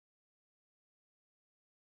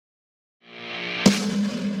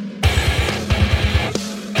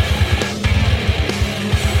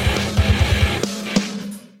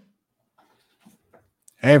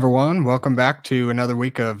Hey everyone, welcome back to another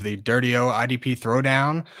week of the Dirty O IDP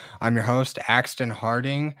Throwdown. I'm your host, Axton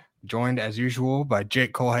Harding, joined as usual by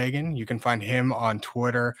Jake Colhagen. You can find him on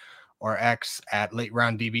Twitter or X at Late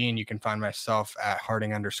Round DB, and you can find myself at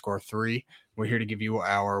Harding_3. We're here to give you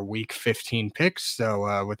our week 15 picks.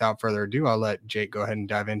 So without further ado, I'll let Jake go ahead and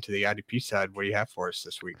dive into the IDP side. What do you have for us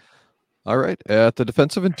this week? All right. At the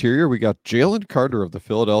defensive interior, we got Jalen Carter of the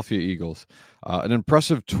Philadelphia Eagles. An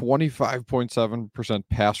impressive 25.7%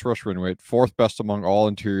 pass rush win rate, fourth best among all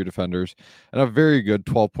interior defenders, and a very good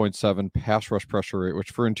 12.7 pass rush pressure rate,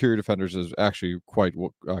 which for interior defenders is actually quite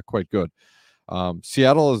good.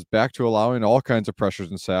 Seattle is back to allowing all kinds of pressures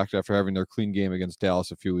and sacks after having their clean game against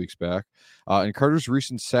Dallas a few weeks back. And Carter's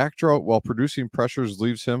recent sack drought, while producing pressures,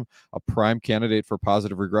 leaves him a prime candidate for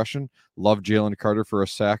positive regression. Love Jalen Carter for a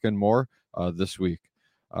sack and more this week.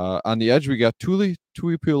 On the edge, we got Tuli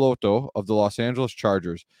Tuipulotu of the Los Angeles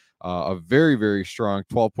Chargers. A very, very strong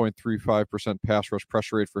 12.35% pass rush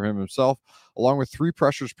pressure rate for him himself, along with 3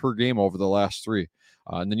 pressures per game over the last 3.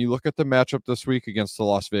 And then you look at the matchup this week against the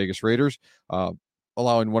Las Vegas Raiders,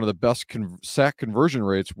 allowing one of the best sack conversion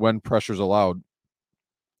rates when pressures allowed.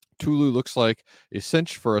 Tulu looks like a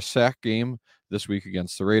cinch for a sack game this week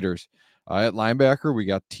against the Raiders. At linebacker, we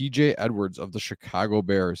got TJ Edwards of the Chicago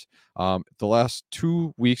Bears. The last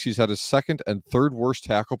 2 weeks, he's had his second and third worst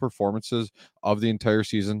tackle performances of the entire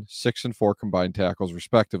season, 6 and 4 combined tackles,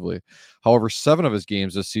 respectively. However, 7 of his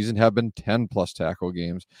games this season have been 10 plus tackle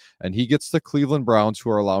games, and he gets the Cleveland Browns, who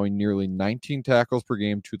are allowing nearly 19 tackles per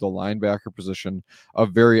game to the linebacker position. A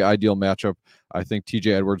very ideal matchup. I think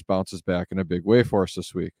TJ Edwards bounces back in a big way for us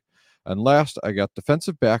this week. And last, I got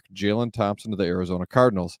defensive back Jalen Thompson of the Arizona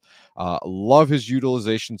Cardinals. Love his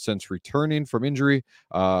utilization since returning from injury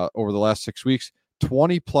over the last 6 weeks.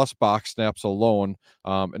 20 plus box snaps alone,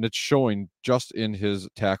 and it's showing just in his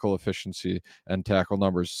tackle efficiency and tackle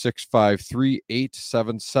numbers 6'5",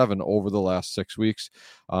 3.877 over the last 6 weeks.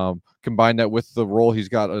 Combine that with the role he's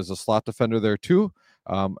got as a slot defender there too.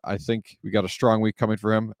 I think we got a strong week coming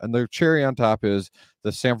for him. And the cherry on top is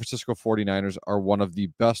the San Francisco 49ers are one of the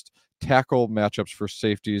best tackle matchups for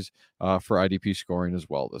safeties for IDP scoring as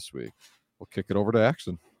well this week. We'll kick it over to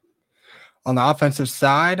Axton. On the offensive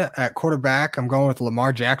side, at quarterback, I'm going with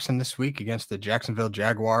Lamar Jackson this week against the Jacksonville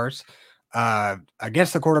Jaguars.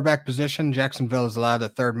 Against the quarterback position, Jacksonville has allowed the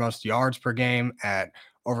third most yards per game at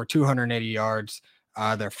over 280 yards.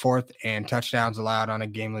 They're fourth in touchdowns allowed on a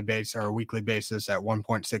weekly basis at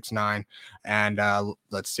 1.69. And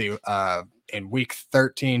let's see, in week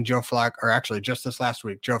 13, Joe Flacco, or actually just this last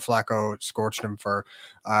week, Joe Flacco scorched him for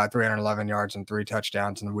 311 yards and 3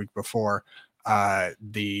 touchdowns. In the week before,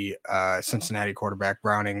 the Cincinnati quarterback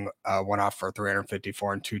Browning went off for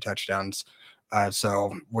 354 and 2 touchdowns.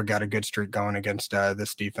 So we got a good streak going against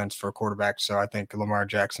this defense for quarterback. So I think Lamar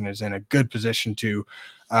Jackson is in a good position to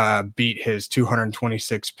beat his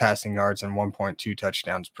 226 passing yards and 1.2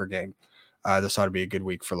 touchdowns per game. This ought to be a good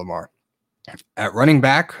week for Lamar. At running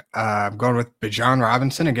back, I'm going with Bijan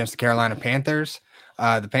Robinson against the Carolina Panthers.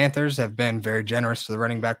 The Panthers have been very generous to the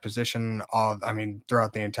running back position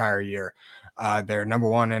throughout the entire year. They're number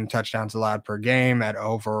 1 in touchdowns allowed per game at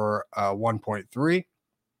over 1.3.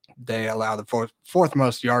 They allow the fourth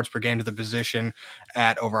most yards per game to the position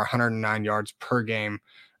at over 109 yards per game.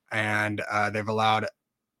 And they've allowed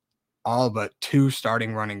all but 2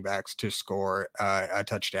 starting running backs to score a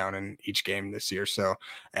touchdown in each game this year. So,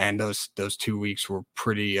 and those 2 weeks were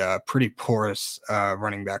pretty porous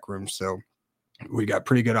running back rooms. So we got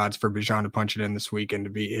pretty good odds for Bijan to punch it in this week and to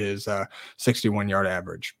beat his 61-yard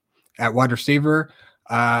average. At wide receiver,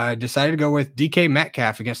 decided to go with DK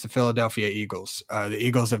Metcalf against the Philadelphia Eagles. The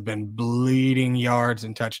Eagles have been bleeding yards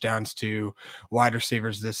and touchdowns to wide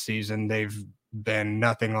receivers this season. They've been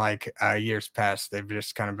nothing like years past. They've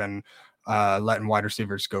just kind of been letting wide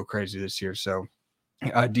receivers go crazy this year. So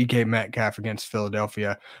DK Metcalf against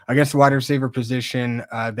Philadelphia. Against the wide receiver position,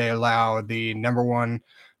 they allow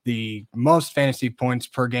the most fantasy points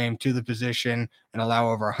per game to the position and allow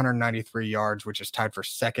over 193 yards, which is tied for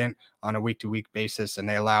second on a week-to-week basis. And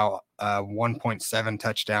they allow 1.7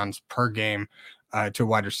 touchdowns per game to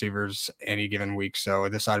wide receivers any given week. So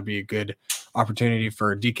this ought to be a good opportunity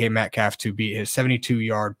for DK Metcalf to beat his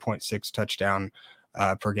 72-yard 0.6 touchdown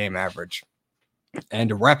per game average. And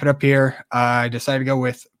to wrap it up here, I decided to go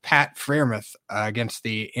with Pat Freiermuth against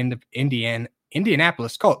the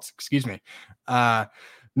Indianapolis Colts. Excuse me.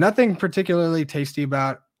 Nothing particularly tasty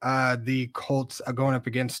about the Colts going up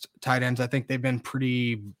against tight ends. I think they've been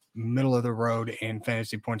pretty middle of the road in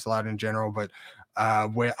fantasy points allowed in general, but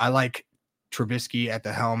I like Trubisky at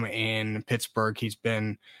the helm in Pittsburgh. He's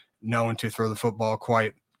been known to throw the football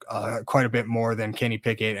quite quite a bit more than Kenny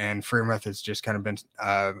Pickett, and Freiermuth has just kind of been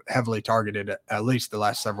heavily targeted at least the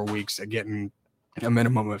last several weeks at getting a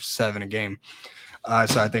minimum of 7 a game.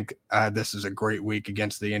 So I think this is a great week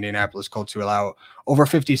against the Indianapolis Colts, who allow over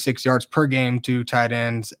 56 yards per game to tight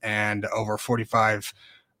ends and over 45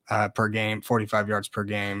 per game, 45 yards per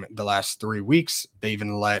game the last 3 weeks. They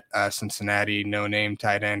even let Cincinnati no-name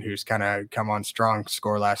tight end, who's kind of come on strong,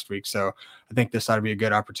 score last week. So I think this ought to be a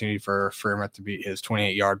good opportunity for Freiermuth to beat his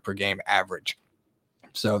 28-yard per game average.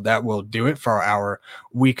 So that will do it for our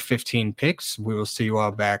Week 15 picks. We will see you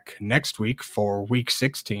all back next week for Week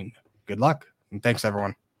 16. Good luck, and thanks,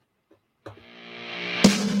 everyone.